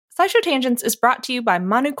SciShow Tangents is brought to you by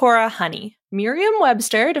Manukora Honey.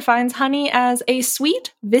 Merriam-Webster defines honey as a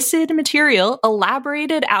sweet, viscid material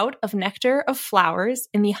elaborated out of nectar of flowers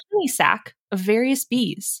in the honey sac of various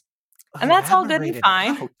bees. And that's all good and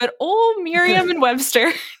fine, but old Merriam and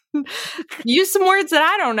Webster used some words that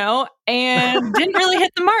I don't know and didn't really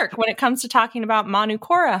hit the mark when it comes to talking about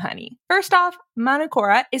Manukora honey. First off,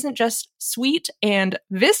 Manukora isn't just sweet and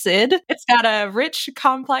viscid. It's got a rich,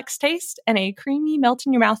 complex taste and a creamy,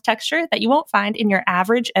 melt-in-your-mouth texture that you won't find in your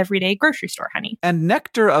average, everyday grocery store honey. And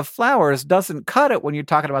nectar of flowers doesn't cut it when you're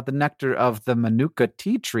talking about the nectar of the Manuka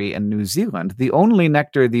tea tree in New Zealand, the only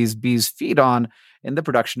nectar these bees feed on in the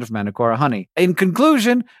production of Manukora honey. In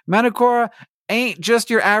conclusion, Manukora ain't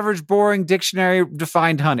just your average boring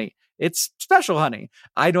dictionary-defined honey. It's special honey.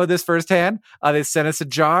 I know this firsthand. They sent us a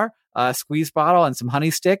jar, a squeeze bottle, and some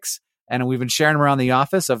honey sticks, and we've been sharing them around the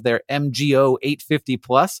office of their MGO 850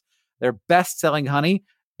 Plus, their best-selling honey.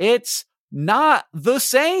 It's not the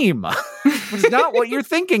same. It's not what you're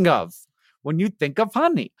thinking of when you think of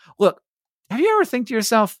honey. Look, have you ever think to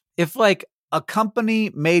yourself, if like a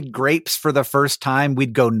company made grapes for the first time,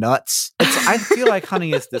 we'd go nuts? I feel like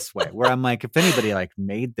honey is this way, where I'm like, if anybody like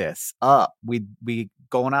made this up, we'd be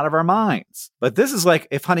going out of our minds. But this is like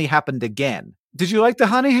if honey happened again. Did you like the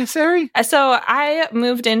honey, Sari? So I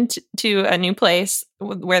moved into a new place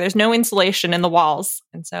where there's no insulation in the walls.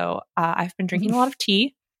 And so I've been drinking a lot of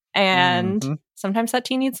tea. And sometimes that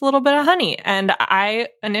tea needs a little bit of honey. And I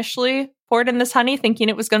initially poured in this honey thinking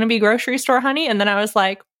it was going to be grocery store honey. And then I was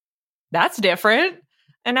like, that's different.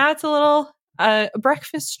 And now it's a little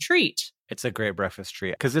breakfast treat. It's a great breakfast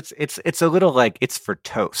treat because it's a little like it's for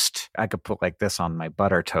toast. I could put like this on my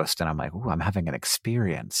butter toast and I'm like, ooh, I'm having an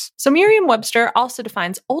experience. So Merriam-Webster also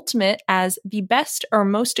defines ultimate as the best or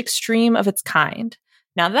most extreme of its kind.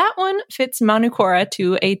 Now that one fits Manukora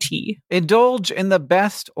to a T. Indulge in the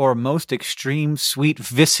best or most extreme sweet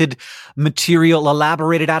viscid material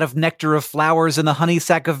elaborated out of nectar of flowers in the honey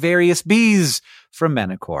sac of various bees from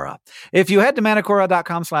Manukora. If you head to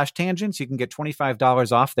manukora.com/tangents, you can get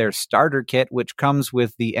 $25 off their starter kit, which comes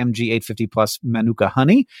with the MG 850 Plus Manuka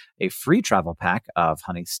honey, a free travel pack of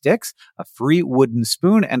honey sticks, a free wooden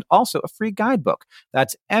spoon, and also a free guidebook.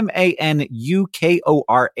 That's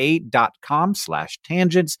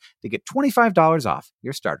manukora.com/tangents to get $25 off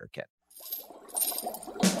your starter kit.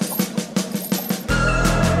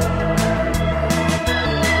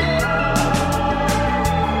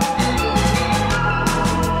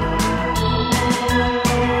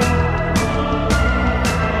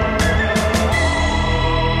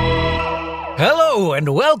 Hello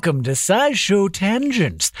and welcome to SciShow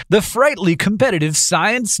Tangents, the frightfully competitive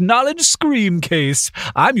science knowledge scream case.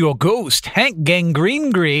 I'm your ghost, Hank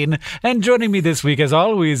Gangrene Green, and joining me this week as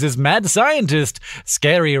always is mad scientist,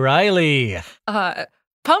 Scary Riley.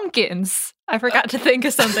 Pumpkins. I forgot to think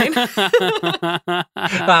of something.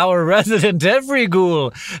 Our resident every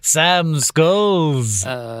ghoul, Sam Skulls.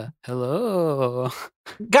 Hello.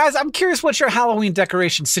 Guys, I'm curious what your Halloween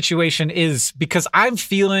decoration situation is because I'm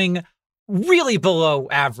feeling really below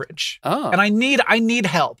average. Oh. And I need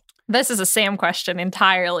help. This is a Sam question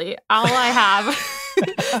entirely. All I have,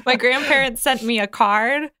 my grandparents sent me a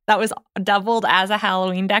card that was doubled as a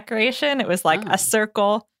Halloween decoration. It was like a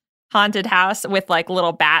circle haunted house with like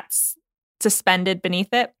little bats suspended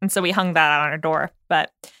beneath it. And so we hung that on our door.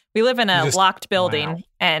 But we live in a locked building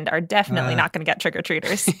and are definitely not going to get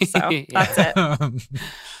trick-or-treaters. So that's it.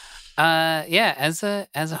 As a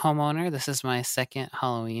homeowner, this is my second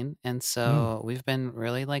Halloween, and so we've been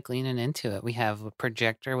really like leaning into it. We have a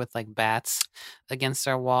projector with like bats against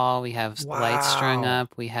our wall. We have lights strung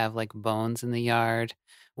up. We have like bones in the yard.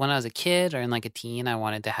 When I was a kid or in like a teen, I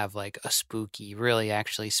wanted to have like a spooky, really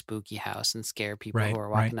actually spooky house and scare people who are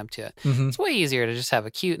walking up to it. Mm-hmm. It's way easier to just have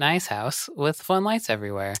a cute, nice house with fun lights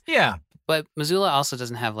everywhere. Yeah. But Missoula also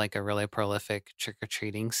doesn't have like a really prolific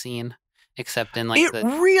trick-or-treating scene. Except in like it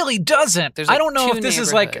really doesn't. There's like I don't know if this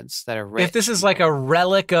is like that are rich. If this is like a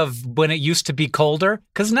relic of when it used to be colder,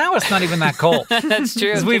 because now it's not even that cold. That's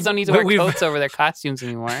true. Kids don't need to wear coats over their costumes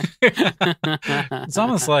anymore. It's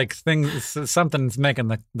almost like something's making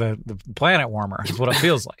the planet warmer. Is what it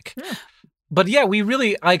feels like. But yeah, we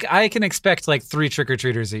really like. I can expect like 3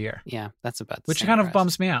 trick-or-treaters a year. Yeah, that's about the which same kind of price.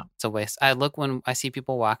 bums me out. It's a waste. I look when I see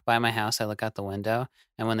people walk by my house. I look out the window,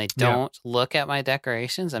 and when they don't look at my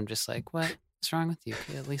decorations, I'm just like, "What's wrong with you?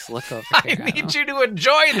 Can you at least look over here?" I need you to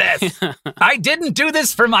enjoy this. I didn't do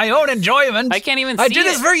this for my own enjoyment. I can't even. See I did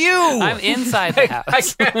this for you. I'm inside the house. I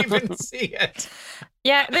can't even see it.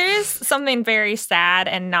 Yeah, there is something very sad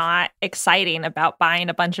and not exciting about buying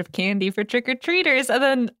a bunch of candy for trick-or-treaters and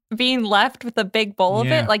then being left with a big bowl of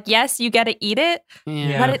Yeah. it. Like, yes, you get to eat it,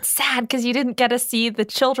 Yeah. but it's sad because you didn't get to see the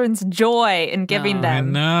children's joy in giving No. I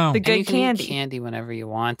them know. the And good you can eat candy. candy whenever you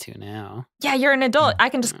want to now. Yeah, you're an adult. I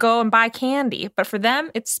can just go and buy candy. But for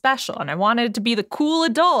them, it's special. And I wanted it to be the cool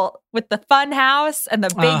adult with the fun house and the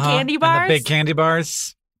big candy bars. And the big candy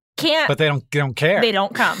bars. Can't. But they don't care. They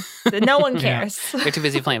don't come. No one Yeah. cares. They're too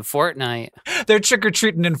busy playing Fortnite. They're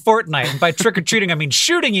trick-or-treating in Fortnite. And by trick-or-treating, I mean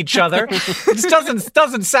shooting each other. It just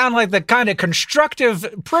doesn't sound like the kind of constructive,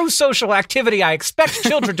 pro-social activity I expect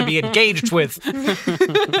children to be engaged with.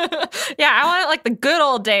 Yeah, I want it like the good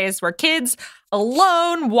old days where kids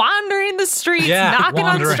alone wandering the streets, Yeah, knocking on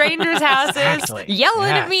wandering. strangers' houses, Exactly. yelling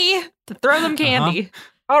Yes. at me to throw them candy.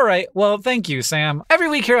 All right. Well, thank you, Sam. Every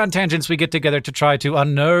week here on Tangents, we get together to try to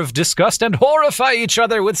unnerve, disgust, and horrify each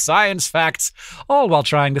other with science facts, all while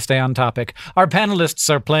trying to stay on topic. Our panelists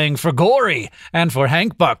are playing for Gory and for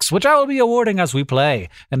Hank Bucks, which I will be awarding as we play.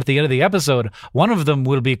 And at the end of the episode, one of them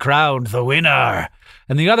will be crowned the winner,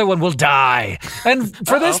 and the other one will die. And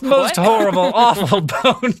for this most horrible, awful,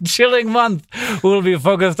 bone-chilling month, we'll be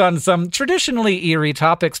focused on some traditionally eerie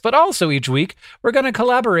topics, but also each week, we're going to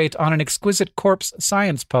collaborate on an Exquisite Corpse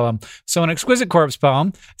science poem. So an Exquisite Corpse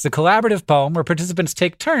poem is a collaborative poem where participants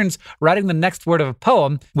take turns writing the next word of a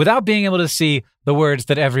poem without being able to see the words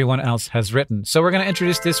that everyone else has written. So we're going to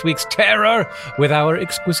introduce this week's terror with our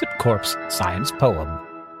Exquisite Corpse science poem.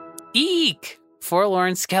 Eek!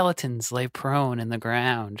 Forlorn skeletons lay prone in the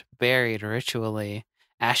ground, buried ritually.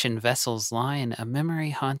 Ashen vessels line a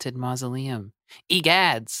memory-haunted mausoleum.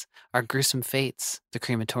 Egads! Our gruesome fates, the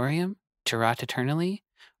crematorium, to rot eternally,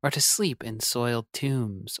 or to sleep in soiled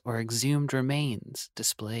tombs or exhumed remains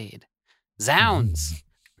displayed. Zounds!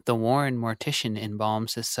 The worn mortician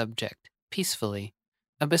embalms his subject, peacefully.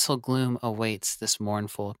 Abyssal gloom awaits this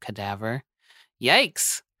mournful cadaver.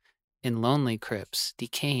 Yikes! In lonely crypts,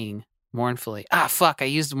 decaying mournfully. Ah, fuck, I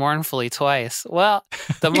used mournfully twice. Well,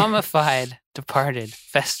 the mummified departed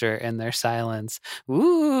fester in their silence.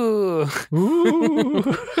 Ooh.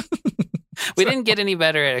 Ooh. We didn't get any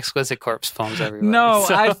better at Exquisite Corpse poems, everybody. No,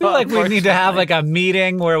 So, I feel like we need to have unfortunately- like a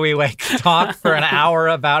meeting where we like talk for an hour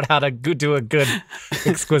about how to do a good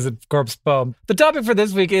Exquisite Corpse poem. The topic for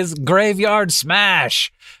this week is Graveyard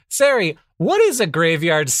Smash. Sari, what is a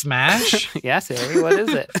graveyard smash? Yeah, Sari, what is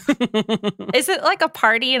it? Is it like a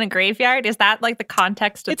party in a graveyard? Is that like the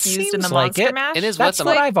context it's It used in the seems like Monster it. Mash? It is That's what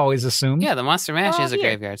what the I've always assumed. Yeah, the Monster Mash Oh, is a here.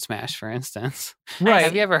 graveyard smash, for instance. Right.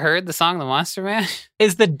 Have you ever heard the song The Monster Mash?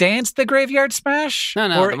 Is the dance the graveyard smash?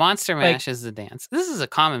 No, Or- the Monster like- Mash is the dance. This is a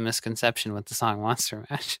common misconception with the song Monster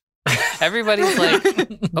Mash. Everybody's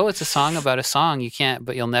like, oh, it's a song about a song you can't,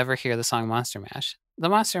 but you'll never hear the song Monster Mash. The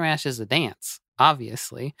Monster Mash is a dance,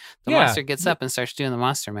 obviously. The Yeah. monster gets up and starts doing the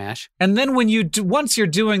Monster Mash. And then when you once you're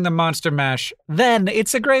doing the monster mash, then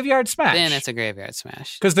it's a graveyard smash. Then it's a graveyard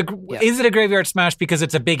smash. because Yeah. is it a graveyard smash because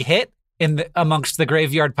it's a big hit amongst the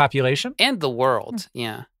graveyard population? And the world,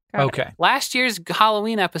 yeah. Got it. Okay. Last year's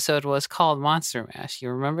Halloween episode was called Monster Mash. You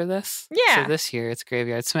remember this? Yeah. So this year it's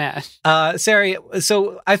Graveyard Smash. Sari,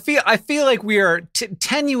 so I feel like we are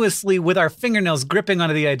tenuously with our fingernails gripping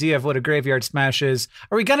onto the idea of what a graveyard smash is.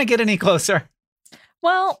 Are we gonna get any closer?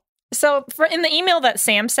 Well, so in the email that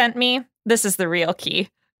Sam sent me, this is the real key.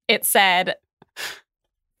 It said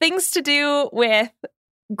things to do with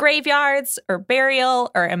graveyards or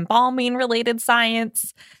burial or embalming related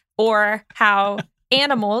science, or how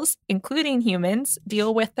animals, including humans,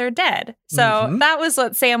 deal with their dead. So Mhm. that was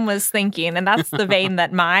what Sam was thinking, and that's the vein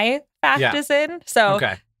that my fact Yeah. is in. So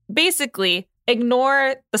Okay. basically,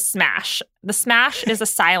 ignore the smash. The smash is a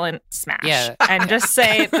silent smash. Yeah. And just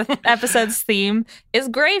say the episode's theme is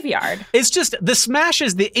graveyard. It's just the smash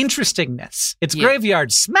is the interestingness. It's Yeah.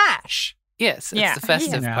 graveyard smash. Yes, it's Yeah. the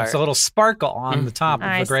festive Yeah, part. it's a little sparkle on the top of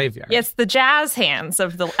I the see. graveyard. It's the jazz hands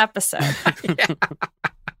of the episode.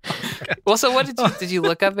 Well, so what did you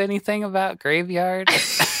look up anything about graveyard?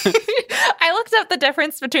 I looked up the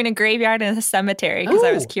difference between a graveyard and a cemetery because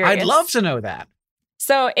I was Ooh, curious. I'd love to know that.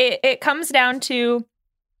 So it comes down to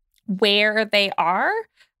where they are.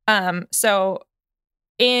 So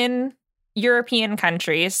in European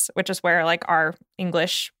countries, which is where like our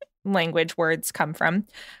English language words come from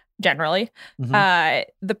generally,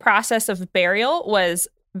 the process of burial was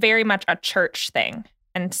very much a church thing.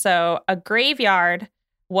 And so a graveyard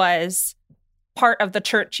was part of the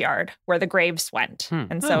churchyard where the graves went.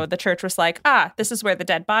 And so the church was like, this is where the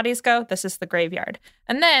dead bodies go. This is the graveyard.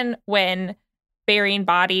 And then when burying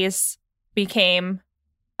bodies became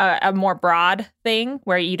a more broad thing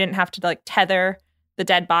where you didn't have to like tether the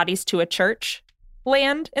dead bodies to a church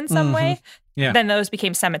land in some way, Yeah. then those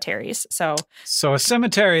became cemeteries. So So a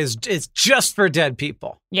cemetery is just for dead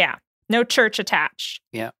people. yeah, no church attached.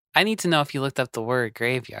 Yeah. I need to know if you looked up the word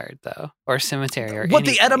graveyard, though, or cemetery, or What,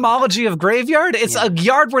 the anything. etymology of graveyard? It's Yeah. a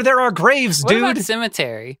yard where there are graves, What dude. about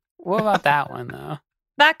cemetery? What about that one, though?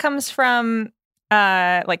 That comes from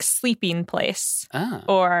like sleeping place Oh.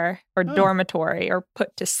 or dormitory or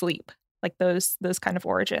put to sleep, like those kind of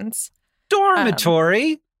origins.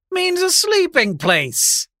 Dormitory means a sleeping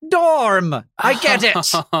place. Dorm. I get it.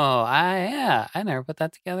 Oh, I never put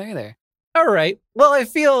that together either. All right. Well, I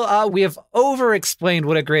feel we have over-explained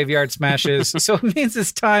what a graveyard smash is, so it means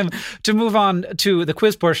it's time to move on to the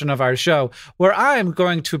quiz portion of our show, where I'm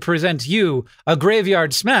going to present you a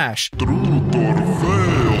graveyard smash.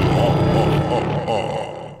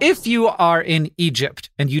 If you are in Egypt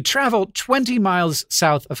and you travel 20 miles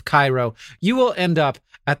south of Cairo, you will end up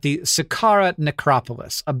at the Saqqara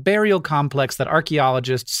Necropolis, a burial complex that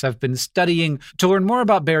archaeologists have been studying to learn more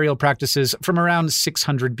about burial practices from around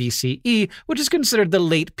 600 BCE, which is considered the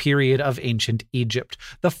late period of ancient Egypt.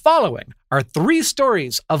 The following are 3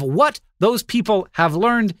 stories of what those people have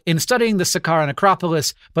learned in studying the Saqqara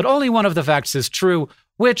Necropolis, but only one of the facts is true.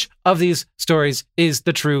 Which of these stories is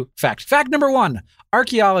the true fact? Fact number 1.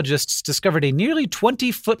 Archaeologists discovered a nearly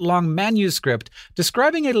 20-foot-long manuscript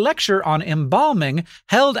describing a lecture on embalming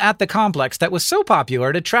held at the complex that was so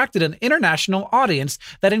popular it attracted an international audience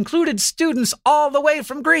that included students all the way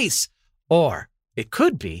from Greece. Or it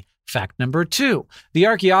could be fact number 2. The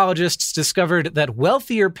archaeologists discovered that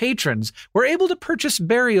wealthier patrons were able to purchase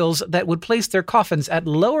burials that would place their coffins at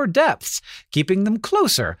lower depths, keeping them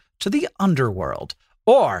closer to the underworld.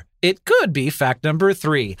 Or it could be fact number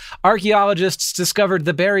 3. Archaeologists discovered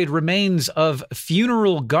the buried remains of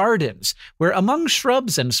funeral gardens, where among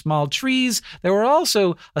shrubs and small trees, there were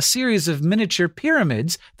also a series of miniature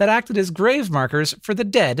pyramids that acted as grave markers for the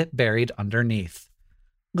dead buried underneath.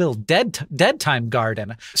 Little dead time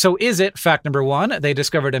garden. So is it fact number 1? They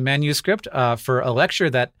discovered a manuscript for a lecture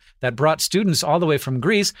that brought students all the way from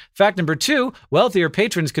Greece. Fact number 2, wealthier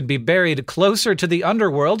patrons could be buried closer to the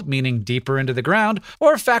underworld, meaning deeper into the ground.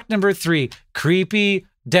 Or fact number 3, creepy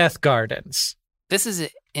death gardens. This is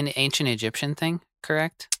an ancient Egyptian thing,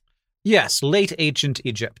 correct? Yes, late ancient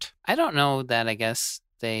Egypt. I don't know that I guess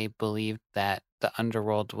they believed that the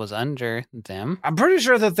underworld was under them. I'm pretty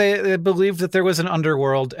sure that they believed that there was an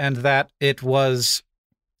underworld and that it was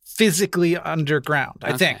physically underground,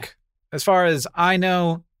 I think. As far as I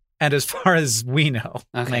know and as far as we know.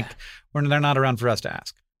 Okay. Like, they're not around for us to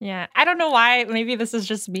ask. Yeah, I don't know why. Maybe this is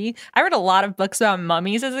just me. I read a lot of books about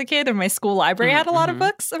mummies as a kid, and my school library had a lot of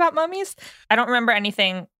books about mummies. I don't remember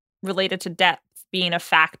anything related to death being a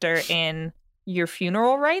factor in your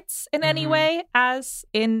funeral rites in any way as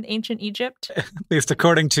in ancient Egypt. At least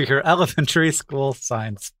according to your elementary school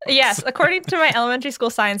science. Yes, according to my elementary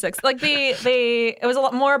school science books. Like it was a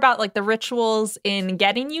lot more about like the rituals in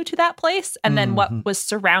getting you to that place and then what was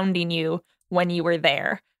surrounding you when you were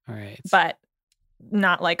there. All right. But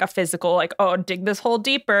not like a physical, like, oh, dig this hole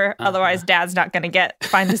deeper. Otherwise, dad's not going to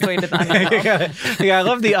find his way to the underworld. Yeah, I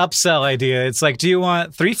love the upsell idea. It's like, do you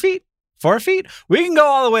want 3 feet? 4 feet? We can go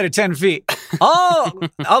all the way to 10 feet.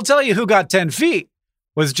 I'll tell you who got 10 feet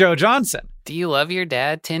was Joe Johnson. Do you love your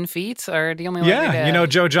dad 10 feet or do you only love your dad? Yeah, you know,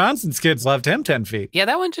 Joe Johnson's kids loved him 10 feet. Yeah,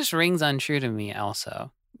 that one just rings untrue to me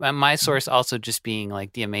also. My source also just being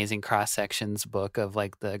like the Amazing Cross Sections book of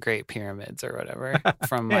like the Great Pyramids or whatever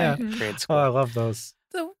from my grade school. Oh, I love those.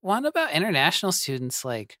 The one about international students,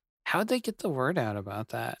 like, how'd they get the word out about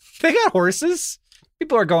that? They got horses.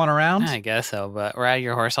 People are going around. I guess so, but ride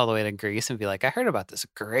your horse all the way to Greece and be like, I heard about this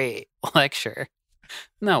great lecture.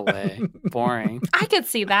 No way. Boring. I could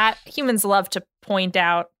see that. Humans love to point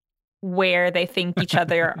out where they think each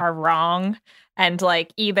other are wrong and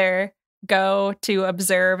like either go to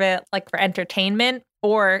observe it like for entertainment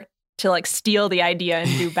or to like steal the idea and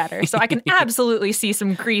do better. So I can absolutely see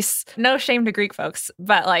some Greece, no shame to Greek folks,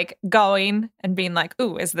 but like going and being like,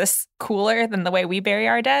 ooh, is this cooler than the way we bury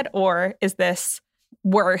our dead? Or is this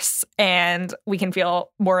worse and we can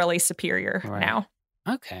feel morally superior now?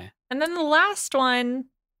 Okay. And then the last one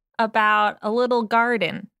about a little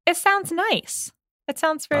garden. It sounds nice. It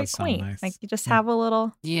sounds very quaint. Nice. Like you just have a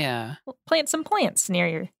little plant some plants near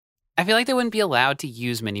you. I feel like they wouldn't be allowed to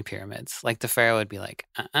use mini pyramids. Like the pharaoh would be like,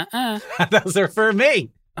 Those are for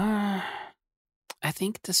me. I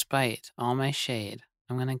think despite all my shade,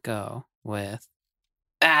 I'm going to go with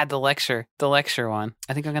the lecture one.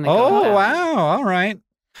 I think I'm going to go with that. Wow. All right.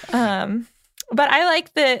 But I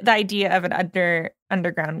like the idea of an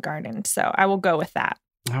underground garden, so I will go with that.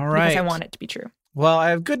 All right. Because I want it to be true. Well, I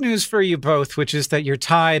have good news for you both, which is that you're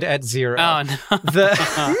tied at 0. Oh, no. No!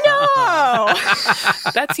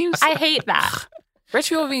 That seems... I hate that. Rich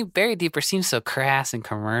people being buried deeper seems so crass and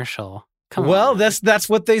commercial. Come Well, on. that's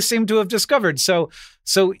what they seem to have discovered. So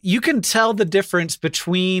you can tell the difference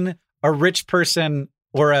between a rich person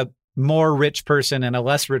or a more rich person and a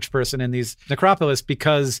less rich person in these necropolis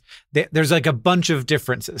because there's like a bunch of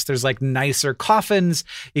differences. There's like nicer coffins.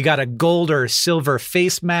 You got a gold or silver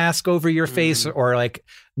face mask over your face or like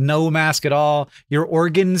no mask at all. Your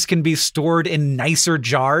organs can be stored in nicer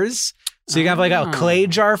jars. So you can have like a clay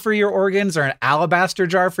jar for your organs or an alabaster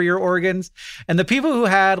jar for your organs. And the people who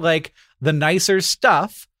had like the nicer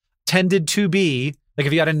stuff tended to be like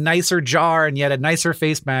if you had a nicer jar and you had a nicer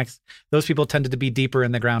face mask, those people tended to be deeper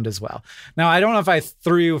in the ground as well. Now, I don't know if I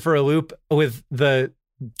threw you for a loop with to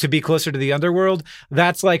be closer to the underworld.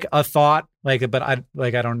 That's like a thought, but I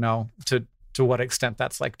don't know to what extent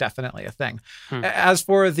that's like definitely a thing. As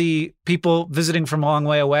for the people visiting from a long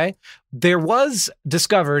way away, there was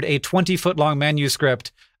discovered a 20-foot long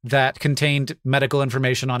manuscript that contained medical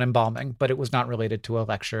information on embalming, but it was not related to a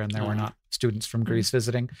lecture and there were not students from Greece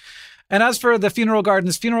visiting. And as for the funeral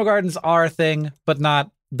gardens are a thing, but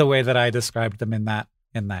not the way that I described them in that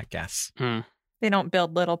guess. They don't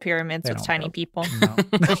build little pyramids with tiny people. No.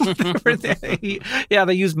 Yeah,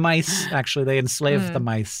 they use mice. Actually, they enslave the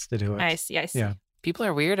mice to do it. I see. Yeah. People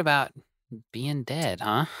are weird about being dead,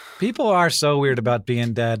 huh? People are so weird about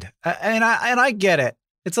being dead. And I get it.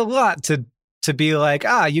 It's a lot to be like,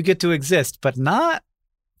 you get to exist, but not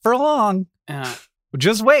for long.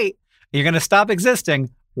 Just wait. You're going to stop existing.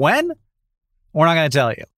 When? We're not going to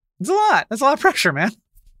tell you. It's a lot. That's a lot of pressure, man.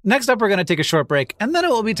 Next up, we're going to take a short break, and then it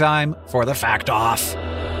will be time for the Fact Off.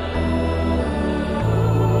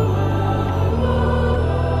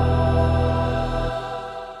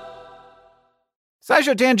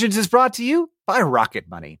 SciShow Tangents is brought to you by Rocket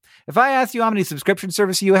Money. If I asked you how many subscription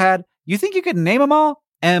services you had, you think you could name them all?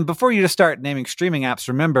 And before you just start naming streaming apps,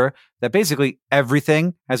 remember that basically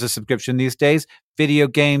everything has a subscription these days. Video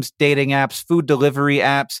games, dating apps, food delivery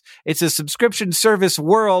apps. It's a subscription service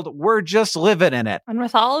world. We're just living in it. And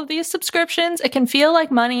with all of these subscriptions, it can feel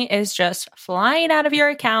like money is just flying out of your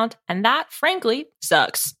account, and that, frankly,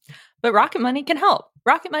 sucks. But Rocket Money can help.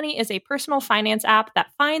 Rocket Money is a personal finance app that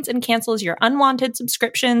finds and cancels your unwanted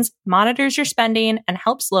subscriptions, monitors your spending, and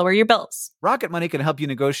helps lower your bills. Rocket Money can help you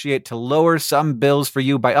negotiate to lower some bills for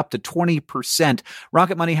you by up to 20%.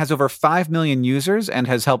 Rocket Money has over 5 million users and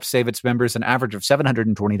has helped save its members an average of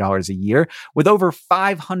 $720 a year, with over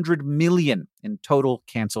 500 million in total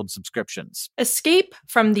canceled subscriptions. Escape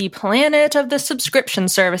from the planet of the subscription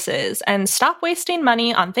services and stop wasting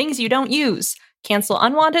money on things you don't use. Cancel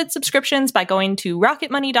unwanted subscriptions by going to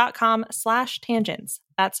rocketmoney.com/tangents.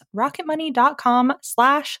 That's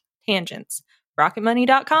rocketmoney.com/tangents.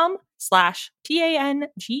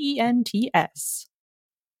 rocketmoney.com/tangents.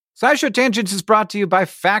 SciShow Tangents is brought to you by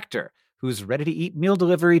Factor, whose ready-to-eat meal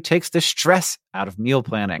delivery takes the stress out of meal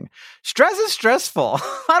planning. Stress is stressful.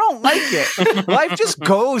 I don't like it. Life just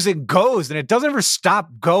goes and goes, and it doesn't ever stop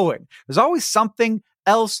going. There's always something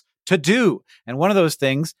else to do. And one of those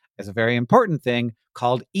things is a very important thing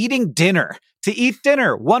called eating dinner. To eat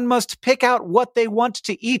dinner, one must pick out what they want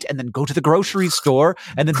to eat and then go to the grocery store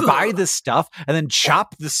and then buy the stuff and then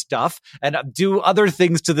chop the stuff and do other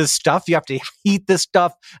things to this stuff. You have to heat the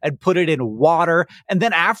stuff and put it in water. And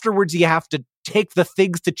then afterwards, you have to take the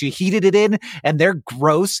things that you heated it in and they're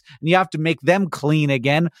gross and you have to make them clean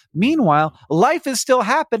again. Meanwhile, life is still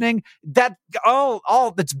happening. That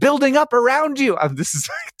all that's building up around you. This is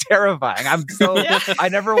terrifying. I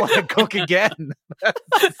never want to cook again.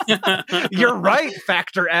 You're right,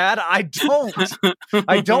 Factor ad. I don't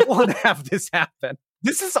want to have this happen.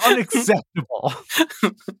 This is unacceptable.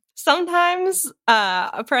 Sometimes,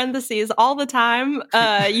 parentheses, all the time,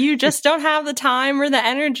 you just don't have the time or the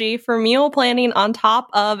energy for meal planning on top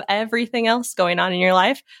of everything else going on in your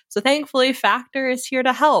life. So thankfully, Factor is here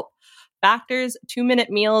to help. Factor's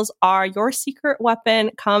 2-minute meals are your secret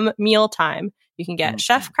weapon come mealtime. You can get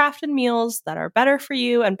chef-crafted meals that are better for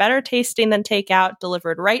you and better tasting than takeout,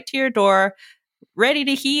 delivered right to your door, ready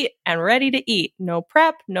to heat and ready to eat. No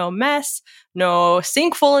prep, no mess, no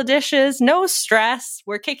sink full of dishes, no stress.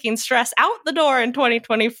 We're kicking stress out the door in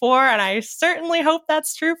 2024, and I certainly hope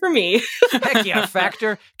that's true for me. Heck yeah,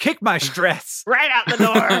 Factor. Kick my stress. Right out the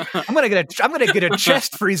door. I'm gonna get a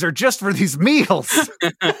chest freezer just for these meals.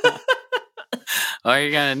 Well,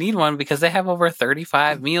 you're going to need one because they have over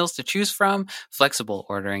 35 meals to choose from, flexible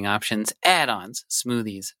ordering options, add-ons,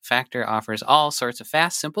 smoothies. Factor offers all sorts of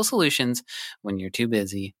fast, simple solutions when you're too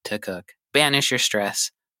busy to cook. Banish your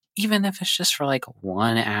stress even if it's just for like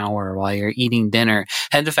 1 hour while you're eating dinner.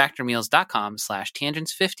 Head to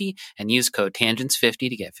factormeals.com/tangents50 and use code tangents50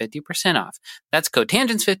 to get 50% off. That's code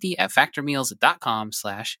tangents50 at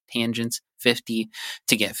factormeals.com/tangents50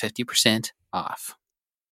 to get 50% off.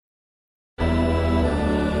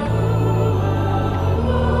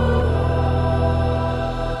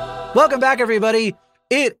 Welcome back, everybody.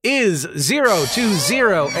 It is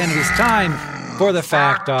 020, and it is time for the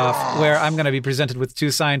Fact Off, where I'm going to be presented with 2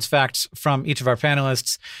 science facts from each of our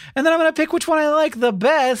panelists, and then I'm going to pick which one I like the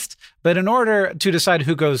best. But in order to decide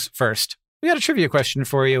who goes first, we got a trivia question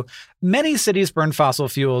for you. Many cities burn fossil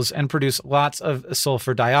fuels and produce lots of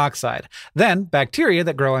sulfur dioxide. Then, bacteria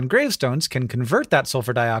that grow on gravestones can convert that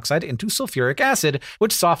sulfur dioxide into sulfuric acid,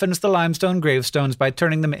 which softens the limestone gravestones by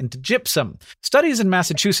turning them into gypsum. Studies in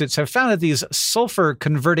Massachusetts have found that these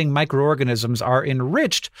sulfur-converting microorganisms are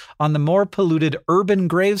enriched on the more polluted urban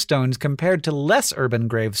gravestones compared to less urban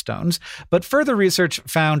gravestones, but further research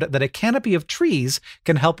found that a canopy of trees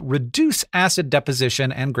can help reduce acid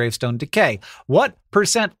deposition and gravestone decay. What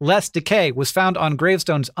percent less decay was found on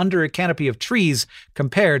gravestones under a canopy of trees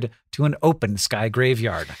compared to an open sky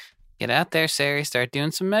graveyard? Get out there, Sari. Start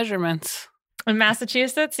doing some measurements. In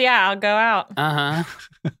Massachusetts, yeah, I'll go out.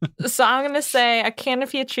 So I'm going to say a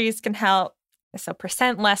canopy of trees can help. So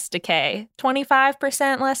percent less decay,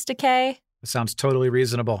 25% less decay. It sounds totally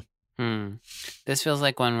reasonable. This feels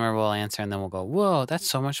like one where we'll answer and then we'll go, whoa, that's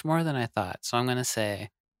so much more than I thought. So I'm going to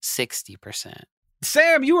say 60%.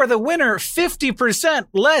 Sam, you are the winner. 50%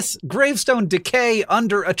 less gravestone decay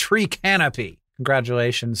under a tree canopy.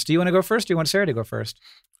 Congratulations. Do you want to go first? Do you want Sarah to go first?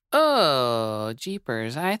 Oh,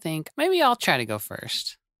 jeepers. I think maybe I'll try to go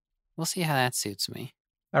first. We'll see how that suits me.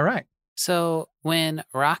 All right. So when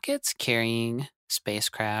rockets carrying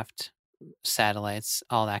spacecraft, satellites,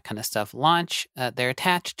 all that kind of stuff launch, they're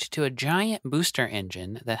attached to a giant booster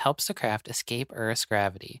engine that helps the craft escape Earth's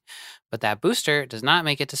gravity. But that booster does not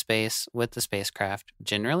make it to space with the spacecraft.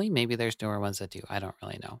 Generally, maybe there's newer ones that do. I don't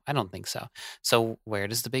really know. I don't think so. So where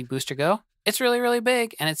does the big booster go? It's really, really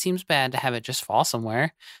big, and it seems bad to have it just fall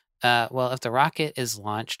somewhere. Well, if the rocket is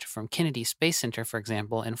launched from Kennedy Space Center, for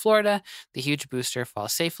example, in Florida, the huge booster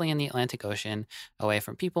falls safely in the Atlantic Ocean, away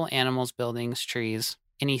from people, animals, buildings, trees,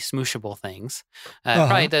 any smooshable things.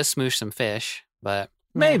 Probably does smoosh some fish, but...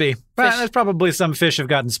 Maybe. But there's probably some fish have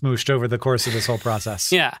gotten smooshed over the course of this whole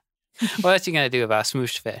process. Yeah. What else are you going to do about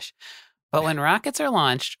smooshed fish? But when rockets are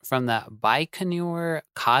launched from the Baikonur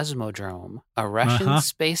Cosmodrome, a Russian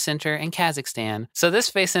space center in Kazakhstan. So this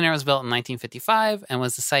space center was built in 1955 and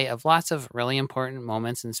was the site of lots of really important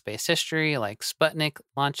moments in space history, like Sputnik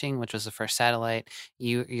launching, which was the first satellite,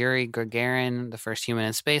 Yuri Gagarin, the first human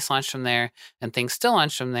in space, launched from there, and things still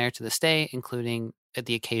launched from there to this day, including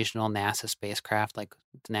the occasional NASA spacecraft, like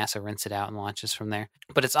NASA rents it out and launches from there.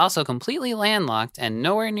 But it's also completely landlocked and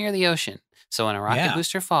nowhere near the ocean. So when a rocket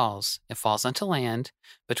booster falls, it falls onto land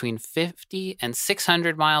between 50 and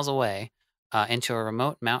 600 miles away into a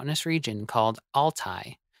remote mountainous region called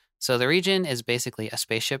Altai. So the region is basically a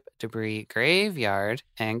spaceship debris graveyard.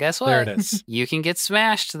 And guess what? There it is. You can get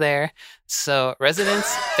smashed there. So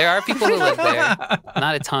residents, there are people who live there.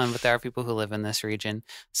 Not a ton, but there are people who live in this region.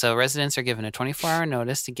 So residents are given a 24-hour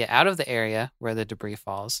notice to get out of the area where the debris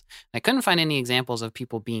falls. And I couldn't find any examples of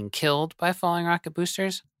people being killed by falling rocket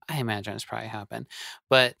boosters. I imagine it's probably happened.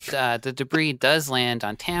 But the debris does land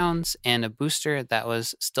on towns, and a booster that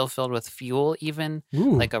was still filled with fuel even,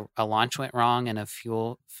 like a launch went wrong and a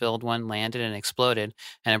fuel-filled one landed and exploded,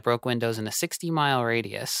 and it broke windows in a 60-mile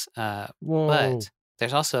radius. But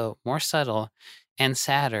there's also more subtle and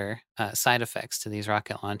sadder side effects to these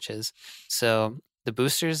rocket launches. So the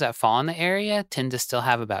boosters that fall in the area tend to still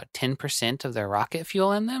have about 10% of their rocket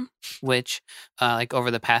fuel in them, which like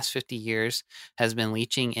over the past 50 years has been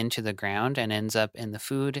leaching into the ground and ends up in the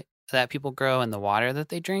food that people grow and the water that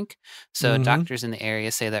they drink. So doctors in the area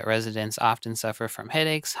say that residents often suffer from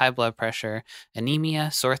headaches, high blood pressure, anemia,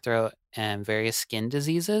 sore throat, and various skin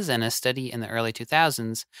diseases. And a study in the early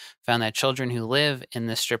 2000s found that children who live in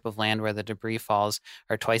this strip of land where the debris falls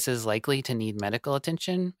are twice as likely to need medical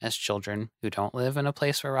attention as children who don't live in a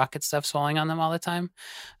place where rocket stuff's falling on them all the time.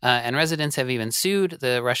 And residents have even sued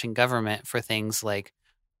the Russian government for things like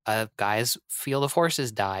a guy's field of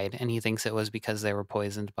horses died, and he thinks it was because they were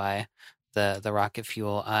poisoned by the rocket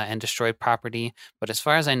fuel and destroyed property. But as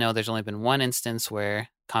far as I know, there's only been one instance where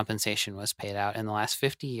compensation was paid out in the last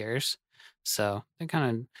 50 years. So they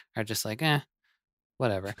kind of are just like,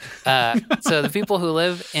 whatever. So the people who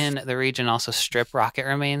live in the region also strip rocket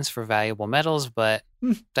remains for valuable metals, but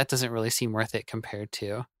that doesn't really seem worth it compared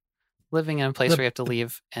to living in a place where you have to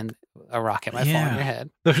leave and a rocket might fall on your head.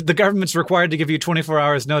 The government's required to give you 24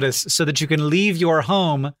 hours notice so that you can leave your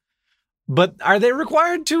home. But are they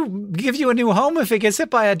required to give you a new home if it gets hit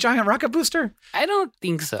by a giant rocket booster? I don't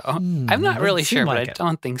think so. I'm not really sure, but I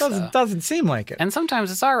don't think so. Doesn't seem like it. And sometimes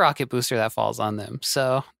it's our rocket booster that falls on them.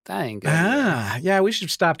 So that ain't good. Yeah, we should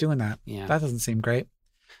stop doing that. Yeah. That doesn't seem great.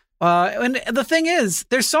 And the thing is,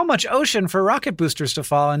 there's so much ocean for rocket boosters to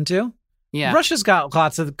fall into. Yeah. Russia's got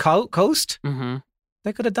lots of coast. Mm-hmm.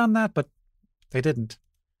 They could have done that, but they didn't.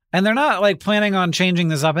 And they're not like planning on changing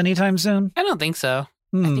this up anytime soon. I don't think so.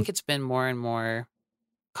 I think it's been more and more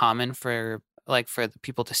common for the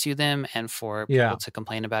people to sue them and for people to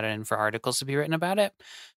complain about it and for articles to be written about it.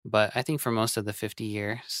 But I think for most of the 50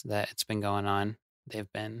 years that it's been going on,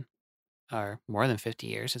 or more than 50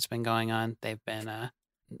 years it's been going on, they've been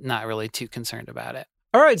not really too concerned about it.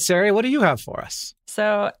 All right, Sari, what do you have for us?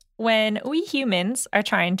 So when we humans are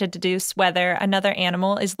trying to deduce whether another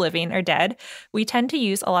animal is living or dead, we tend to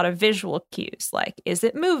use a lot of visual cues, like, is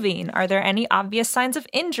it moving? Are there any obvious signs of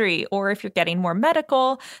injury? Or if you're getting more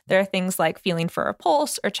medical, there are things like feeling for a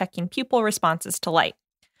pulse or checking pupil responses to light.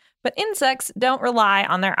 But insects don't rely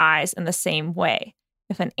on their eyes in the same way.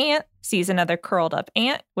 If an ant sees another curled up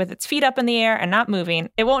ant with its feet up in the air and not moving,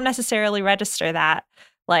 it won't necessarily register that,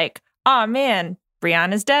 like, oh man,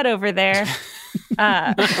 Brianna's dead over there.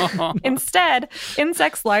 Instead,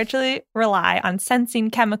 insects largely rely on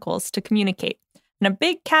sensing chemicals to communicate. And a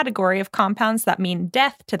big category of compounds that mean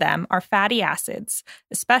death to them are fatty acids,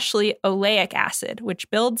 especially oleic acid, which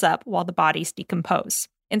builds up while the bodies decompose.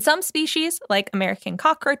 In some species, like American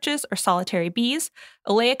cockroaches or solitary bees,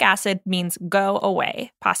 oleic acid means go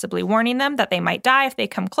away, possibly warning them that they might die if they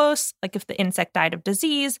come close, like if the insect died of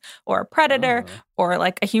disease or a predator or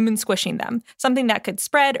like a human squishing them, something that could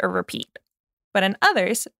spread or repeat. But in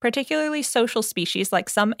others, particularly social species like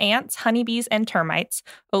some ants, honeybees, and termites,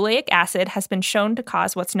 oleic acid has been shown to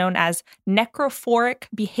cause what's known as necrophoric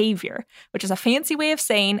behavior, which is a fancy way of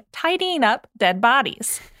saying tidying up dead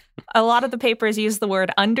bodies. A lot of the papers use the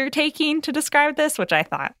word undertaking to describe this, which I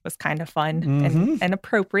thought was kind of fun and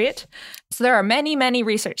appropriate. So there are many, many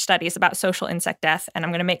research studies about social insect death, and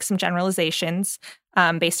I'm going to make some generalizations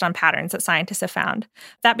based on patterns that scientists have found.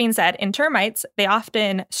 That being said, in termites, they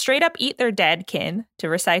often straight up eat their dead kin to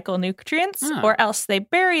recycle nutrients, or else they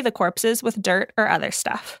bury the corpses with dirt or other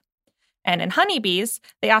stuff. And in honeybees,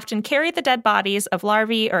 they often carry the dead bodies of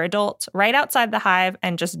larvae or adults right outside the hive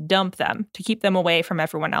and just dump them to keep them away from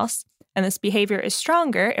everyone else. And this behavior is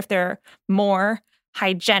stronger if they're more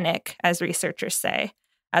hygienic, as researchers say,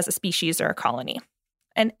 as a species or a colony.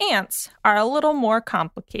 And ants are a little more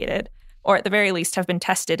complicated, or at the very least have been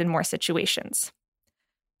tested in more situations.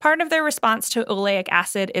 Part of their response to oleic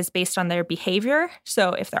acid is based on their behavior.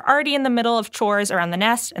 So if they're already in the middle of chores around the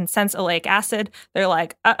nest and sense oleic acid, they're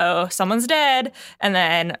like, uh-oh, someone's dead, and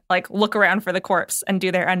then like look around for the corpse and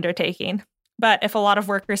do their undertaking. But if a lot of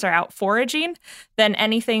workers are out foraging, then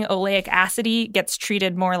anything oleic acidy gets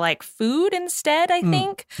treated more like food instead, I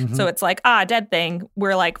think. So it's like, dead thing.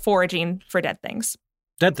 We're like foraging for dead things.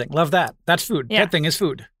 Dead thing. Love that. That's food. Yeah. Dead thing is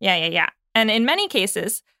food. Yeah. And in many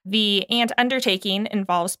cases, the ant undertaking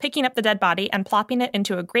involves picking up the dead body and plopping it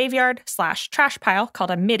into a graveyard/trash pile called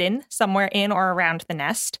a midden somewhere in or around the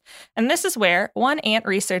nest. And this is where one ant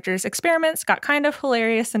researcher's experiments got kind of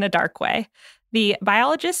hilarious in a dark way. The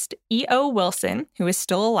biologist E.O. Wilson, who is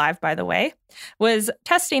still alive, by the way, was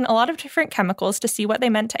testing a lot of different chemicals to see what they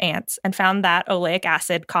meant to ants and found that oleic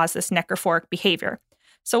acid caused this necrophoric behavior.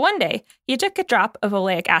 So one day, he took a drop of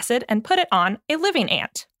oleic acid and put it on a living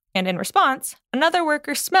ant. And in response, another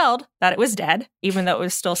worker smelled that it was dead, even though it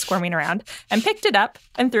was still squirming around, and picked it up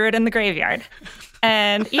and threw it in the graveyard.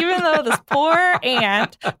 And even though this poor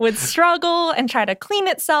ant would struggle and try to clean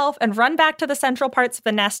itself and run back to the central parts of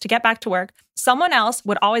the nest to get back to work, someone else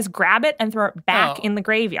would always grab it and throw it back in the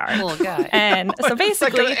graveyard. Little guy. And so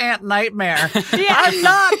basically, it's like an ant nightmare. Yeah. I'm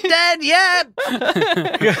not dead yet.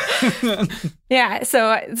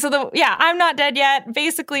 I'm not dead yet.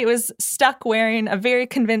 Basically, it was stuck wearing a very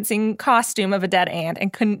convincing costume of a dead ant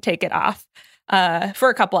and couldn't take it off for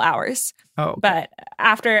a couple hours. Oh, okay. But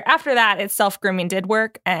after that, its self-grooming did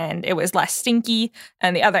work, and it was less stinky,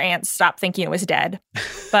 and the other ants stopped thinking it was dead.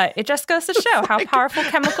 But it just goes to show how powerful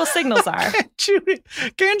chemical signals are.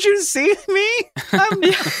 Can't you see me?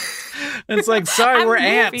 It's like, sorry, we're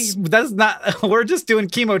ants. That's not. We're just doing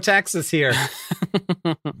chemotaxis here.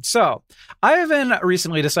 So, I have been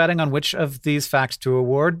recently deciding on which of these facts to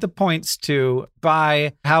award the points to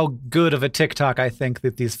by how good of a TikTok I think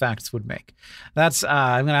that these facts would make. That's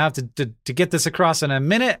I'm gonna have to get this across in a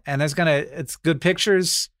minute, and it's good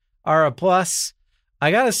pictures are a plus. I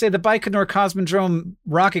gotta say, the Baikonur Cosmodrome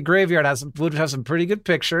rocket graveyard would have some pretty good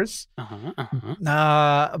pictures.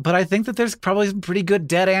 But I think that there's probably some pretty good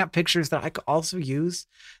dead ant pictures that I could also use.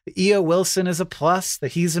 The E.O. Wilson is a plus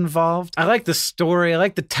that he's involved. I like the story. I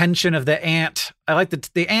like the tension of the ant. I like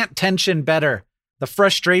the ant tension better. The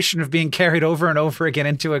frustration of being carried over and over again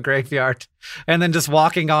into a graveyard and then just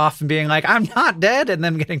walking off and being like, I'm not dead, and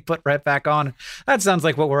then getting put right back on. That sounds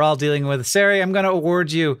like what we're all dealing with. Sari, I'm going to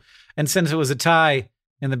award you, and since it was a tie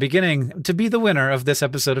in the beginning, to be the winner of this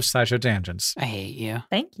episode of SciShow Tangents. I hate you.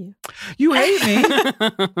 Thank you. You hate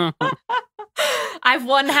me? I've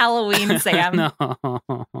won Halloween, Sam.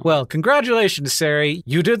 No. Well, congratulations, Sari.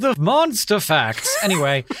 You did the monster facts.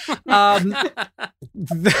 Anyway,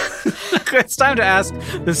 it's time to ask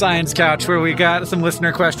the Science Couch, where we got some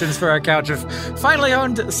listener questions for our couch of finally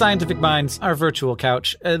owned scientific minds, our virtual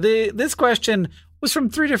couch. This question was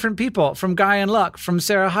from 3 different people, from Guy and Luck, from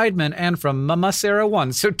Sarah Heidman, and from Mama Sarah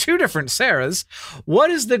 1. So 2 different Sarahs.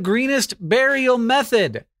 What is the greenest burial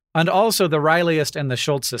method? And also the Rileyest and the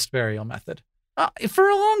Schultzest burial method. For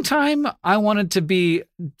a long time, I wanted to be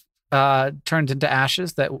turned into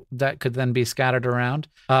ashes that could then be scattered around.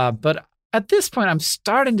 But at this point, I'm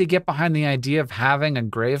starting to get behind the idea of having a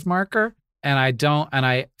grave marker, and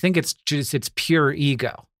I think it's pure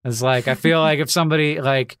ego. It's like, I feel like if somebody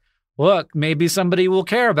look, maybe somebody will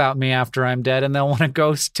care about me after I'm dead and they'll want to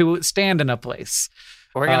go to stand in a place.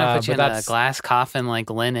 We're going to put you in a glass coffin like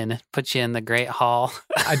Lennon, put you in the Great Hall.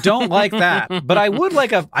 I don't like that, but I would,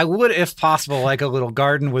 if possible, like a little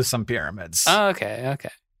garden with some pyramids. Oh, okay.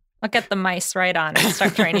 I'll get the mice right on and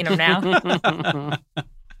start training them now.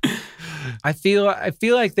 I feel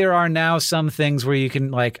like there are now some things where you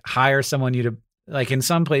can hire someone in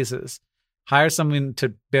some places, hire someone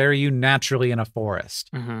to bury you naturally in a forest,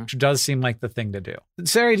 which does seem like the thing to do.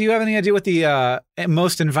 Sari, do you have any idea what the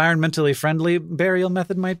most environmentally friendly burial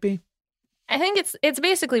method might be? I think it's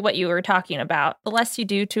basically what you were talking about. The less you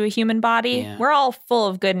do to a human body, we're all full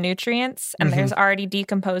of good nutrients, and there's already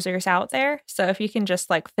decomposers out there. So if you can just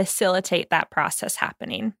facilitate that process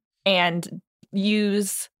happening and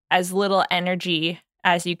use as little energy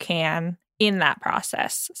as you can in that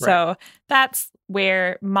process. Right. So that's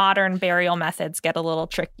where modern burial methods get a little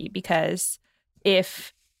tricky, because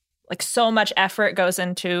if so much effort goes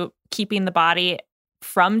into keeping the body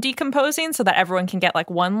from decomposing so that everyone can get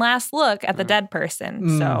one last look at the dead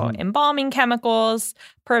person. So embalming chemicals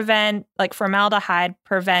prevent formaldehyde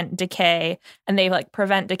prevent decay, and they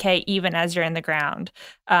prevent decay even as you're in the ground,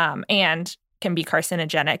 and can be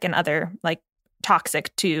carcinogenic and other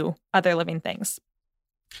toxic to other living things.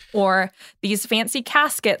 Or these fancy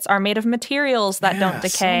caskets are made of materials that don't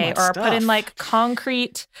decay, or are put in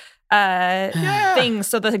concrete things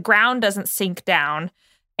so the ground doesn't sink down.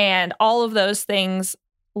 And all of those things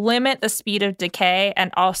limit the speed of decay and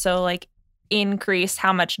also increase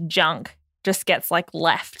how much junk just gets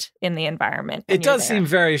left in the environment. It does seem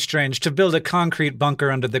very strange to build a concrete bunker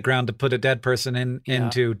under the ground to put a dead person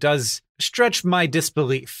into. Does stretch my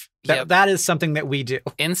disbelief. That is something that we do.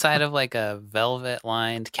 Inside of a velvet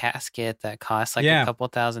lined casket that costs a couple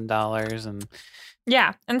 $1,000s. And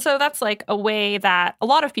yeah. And so that's a way that a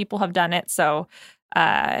lot of people have done it. So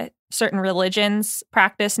certain religions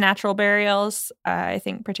practice natural burials. I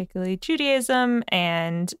think particularly Judaism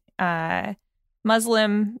and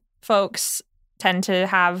Muslim folks tend to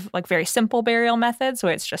have very simple burial methods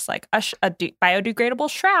where it's just a biodegradable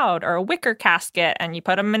shroud or a wicker casket, and you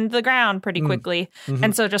put them into the ground pretty quickly.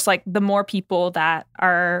 And so just the more people that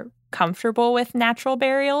are comfortable with natural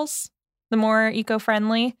burials, the more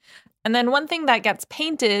eco-friendly. And then one thing that gets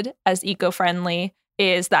painted as eco-friendly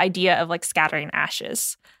is the idea of scattering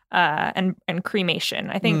ashes and cremation.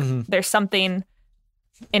 I think there's something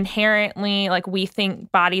inherently we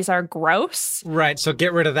think bodies are gross. Right. So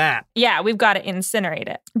get rid of that. Yeah, we've got to incinerate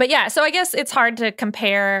it. But yeah, so I guess it's hard to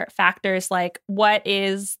compare factors what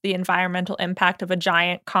is the environmental impact of a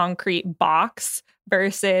giant concrete box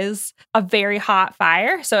versus a very hot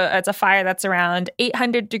fire. So it's a fire that's around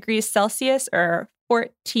 800 degrees Celsius or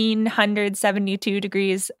 1,472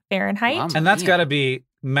 degrees Fahrenheit. Wow. And that's got to be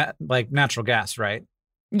natural gas, right?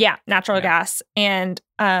 Yeah, natural gas. And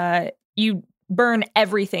you burn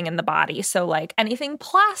everything in the body. So anything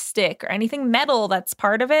plastic or anything metal that's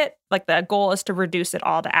part of it, the goal is to reduce it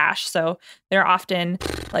all to ash. So there are often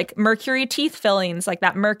mercury teeth fillings,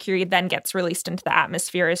 that mercury then gets released into the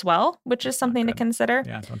atmosphere as well, which is something to consider.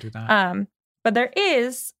 Yeah, don't do that. But there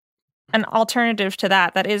is an alternative to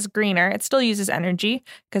that is greener. It still uses energy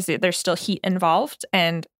because there's still heat involved,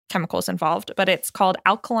 and chemicals involved, but it's called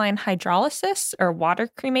alkaline hydrolysis or water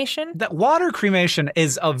cremation. That water cremation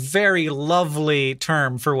is a very lovely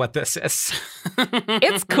term for what this is.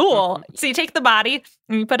 It's cool. So you take the body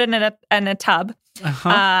and you put it in a tub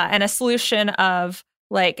and a solution of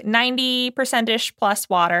like 90%-ish plus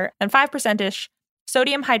water and 5%-ish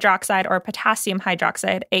sodium hydroxide or potassium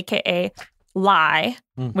hydroxide, aka lye,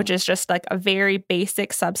 which is just like a very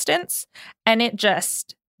basic substance. And it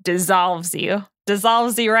just dissolves you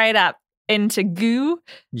right up into goo,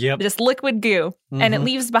 just liquid goo. And it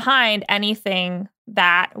leaves behind anything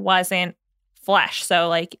that wasn't flesh. So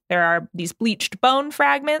like there are these bleached bone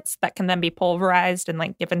fragments that can then be pulverized and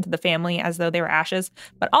like given to the family as though they were ashes.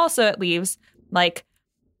 But also it leaves like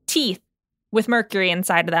teeth with mercury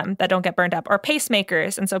inside of them that don't get burned up, or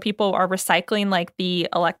pacemakers. And so people are recycling like the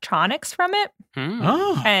electronics from it.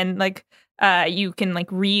 And like you can like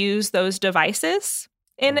reuse those devices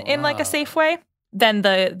in like a safe way. Then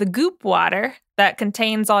the goop water that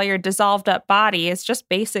contains all your dissolved up body is just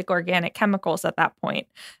basic organic chemicals at that point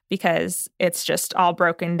because it's just all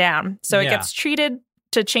broken down. So it gets treated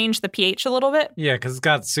to change the pH a little bit. Yeah, because it's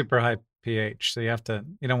got super high pH. So you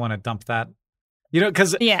don't want to dump that. You know,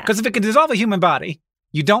 because if it can dissolve a human body,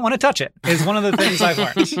 you don't want to touch it, is one of the things I've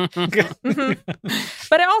learned.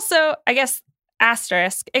 But it also, I guess,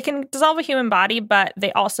 asterisk, it can dissolve a human body, but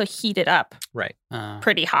they also heat it up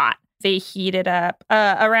pretty hot. They heat it up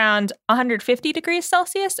around 150 degrees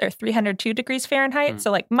Celsius or 302 degrees Fahrenheit.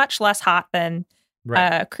 So like much less hot than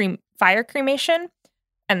fire cremation.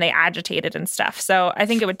 And they agitate it and stuff. So I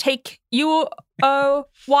think it would take you a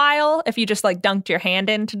while if you just like dunked your hand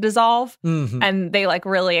in to dissolve. And they like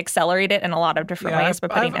really accelerate it in a lot of different ways by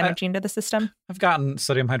putting energy into the system. I've gotten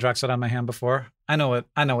sodium hydroxide on my hand before. I know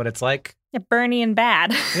what it's like. Yeah, burny and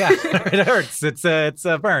bad. Yeah, it hurts. It's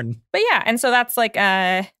a burn. But yeah, and so that's like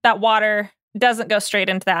that water doesn't go straight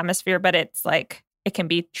into the atmosphere, but it's like it can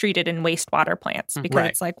be treated in wastewater plants because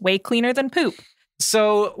it's like way cleaner than poop.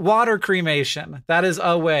 So water cremation, that is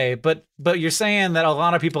a way, but you're saying that a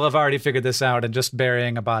lot of people have already figured this out and just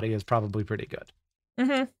burying a body is probably pretty good.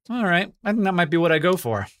 All right. I think that might be what I go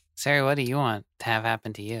for. Sarah, what do you want to have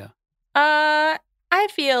happen to you? I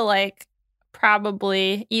feel like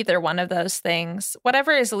probably either one of those things,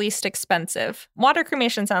 whatever is least expensive. Water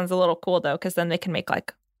cremation sounds a little cool though, because then they can make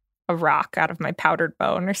like a rock out of my powdered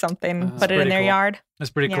bone or something, put it in their yard.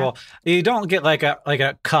 That's pretty cool. You don't get like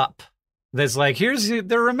a cup. There's like, here's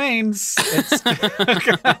the remains. It's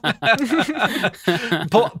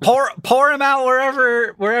pour him out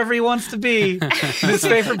wherever he wants to be, in his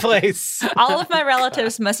favorite place. All of my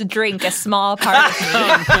relatives must drink a small part of me.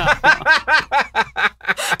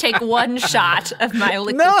 Take one shot of my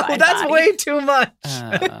liquefied No, that's body. way too much.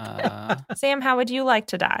 Sam, how would you like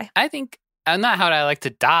to die? I think not how would I like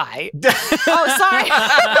to die. Oh, sorry.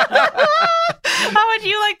 How would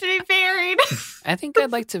you like to be buried? I think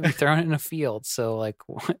I'd like to be thrown in a field so like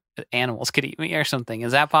animals could eat me or something.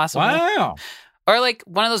 Is that possible? Wow. Or like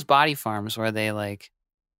one of those body farms where they like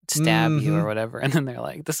stab you or whatever. And then they're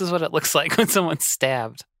like, this is what it looks like when someone's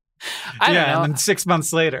stabbed. I don't know. And then 6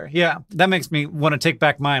 months later. Yeah, that makes me want to take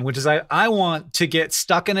back mine, which is I want to get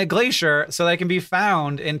stuck in a glacier so that I can be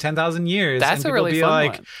found in 10,000 years. That's and a really fun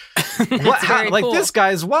one. What? Like, cool. This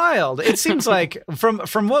guy's wild. It seems like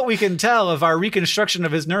from what we can tell of our reconstruction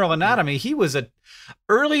of his neural anatomy, he was a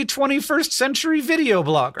early 21st century video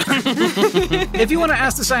blogger. If you want to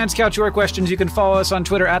ask the Science Couch your questions, you can follow us on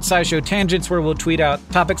Twitter at SciShow Tangents, where we'll tweet out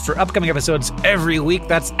topics for upcoming episodes every week.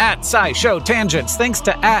 That's at SciShow Tangents. Thanks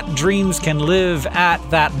to at Dreams Can Live, at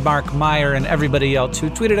that Mark Meyer, and everybody else who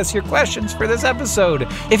tweeted us your questions for this episode.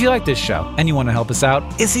 If you like this show and you want to help us out,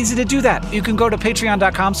 it's easy to do that. You can go to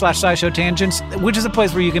patreon.com/SciShowTangents, which is a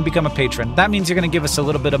place where you can become a patron. That means you're going to give us a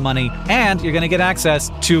little bit of money, and you're going to get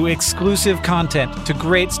access to exclusive content, to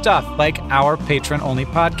great stuff like our patron-only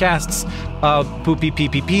podcasts, Poopy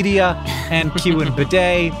Peepeepedia and Q and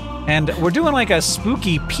Bidet. And we're doing like a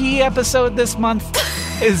spooky pee episode this month,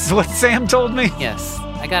 is what Sam told me. Yes.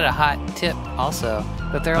 I got a hot tip also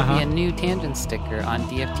that there will be a new Tangent sticker on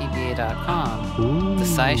dftba.com, the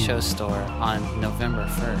SciShow store, on November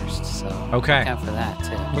 1st. So look out for that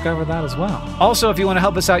too. Look out for that as well. Also, if you want to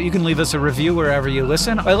help us out, you can leave us a review wherever you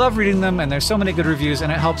listen. I love reading them, and there's so many good reviews,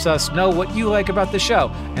 and it helps us know what you like about the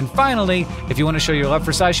show. And finally, if you want to show your love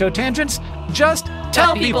for SciShow Tangents, just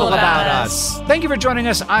Tell people about us. Thank you for joining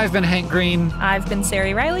us. I've been Hank Green. I've been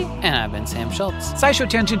Sari Riley. And I've been Sam Schultz. SciShow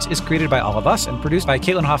Tangents is created by all of us and produced by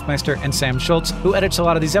Caitlin Hoffmeister and Sam Schultz, who edits a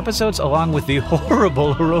lot of these episodes along with the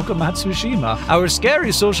horrible Hiroka Matsushima. Our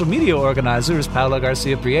scary social media organizer is Paola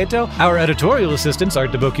Garcia Prieto. Our editorial assistants are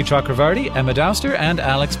Deboki Chakravarti, Emma Dowster, and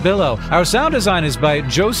Alex Billow. Our sound design is by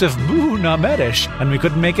Joseph Namedesh, and we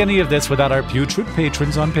couldn't make any of this without our putrid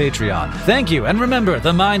patrons on Patreon. Thank you, and remember,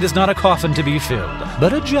 the mind is not a coffin to be filled,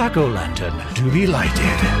 but a jack-o'-lantern to be lighted.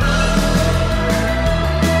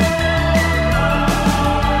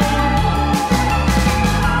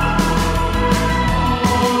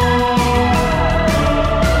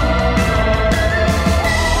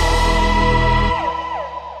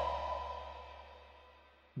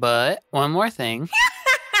 But one more thing.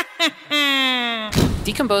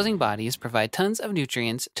 Decomposing bodies provide tons of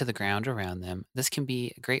nutrients to the ground around them. This can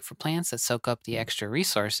be great for plants that soak up the extra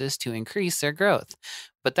resources to increase their growth.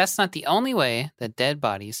 But that's not the only way that dead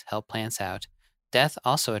bodies help plants out. Death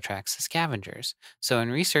also attracts the scavengers. So when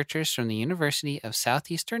researchers from the University of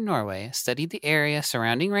Southeastern Norway studied the area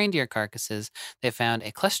surrounding reindeer carcasses, they found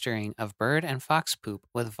a clustering of bird and fox poop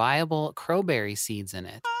with viable crowberry seeds in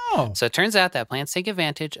it. Oh. So it turns out that plants take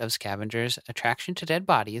advantage of scavengers' attraction to dead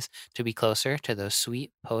bodies to be closer to those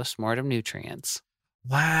sweet post-mortem nutrients.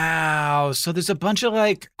 Wow. So there's a bunch of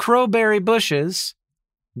like crowberry bushes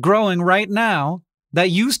growing right now that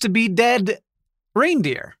used to be dead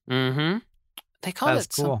reindeer. Mm-hmm. They call That's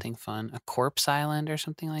it cool. something fun, a corpse island or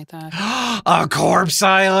something like that. A corpse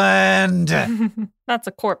island. That's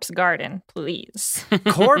a corpse garden, please.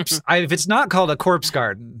 Corpse. If it's not called a corpse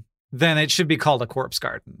garden, then it should be called a corpse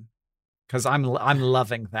garden. Because I'm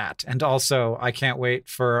loving that. And also, I can't wait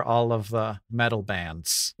for all of the metal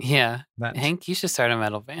bands. Yeah. That, Hank, you should start a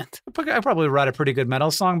metal band. I probably write a pretty good metal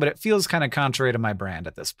song, but it feels kind of contrary to my brand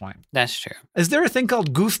at this point. That's true. Is there a thing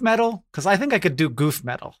called goof metal? Because I think I could do goof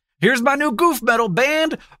metal. Here's my new goof metal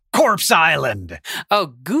band, Corpse Island. Oh,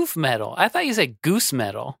 goof metal. I thought you said goose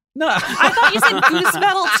metal. No. I thought you said goose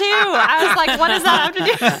metal too. I was like, what does that have to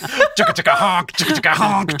do? Chicka chicka honk, chicka chicka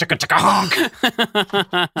honk, chicka chicka honk.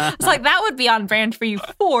 It's like that would be on brand for you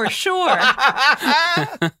for sure.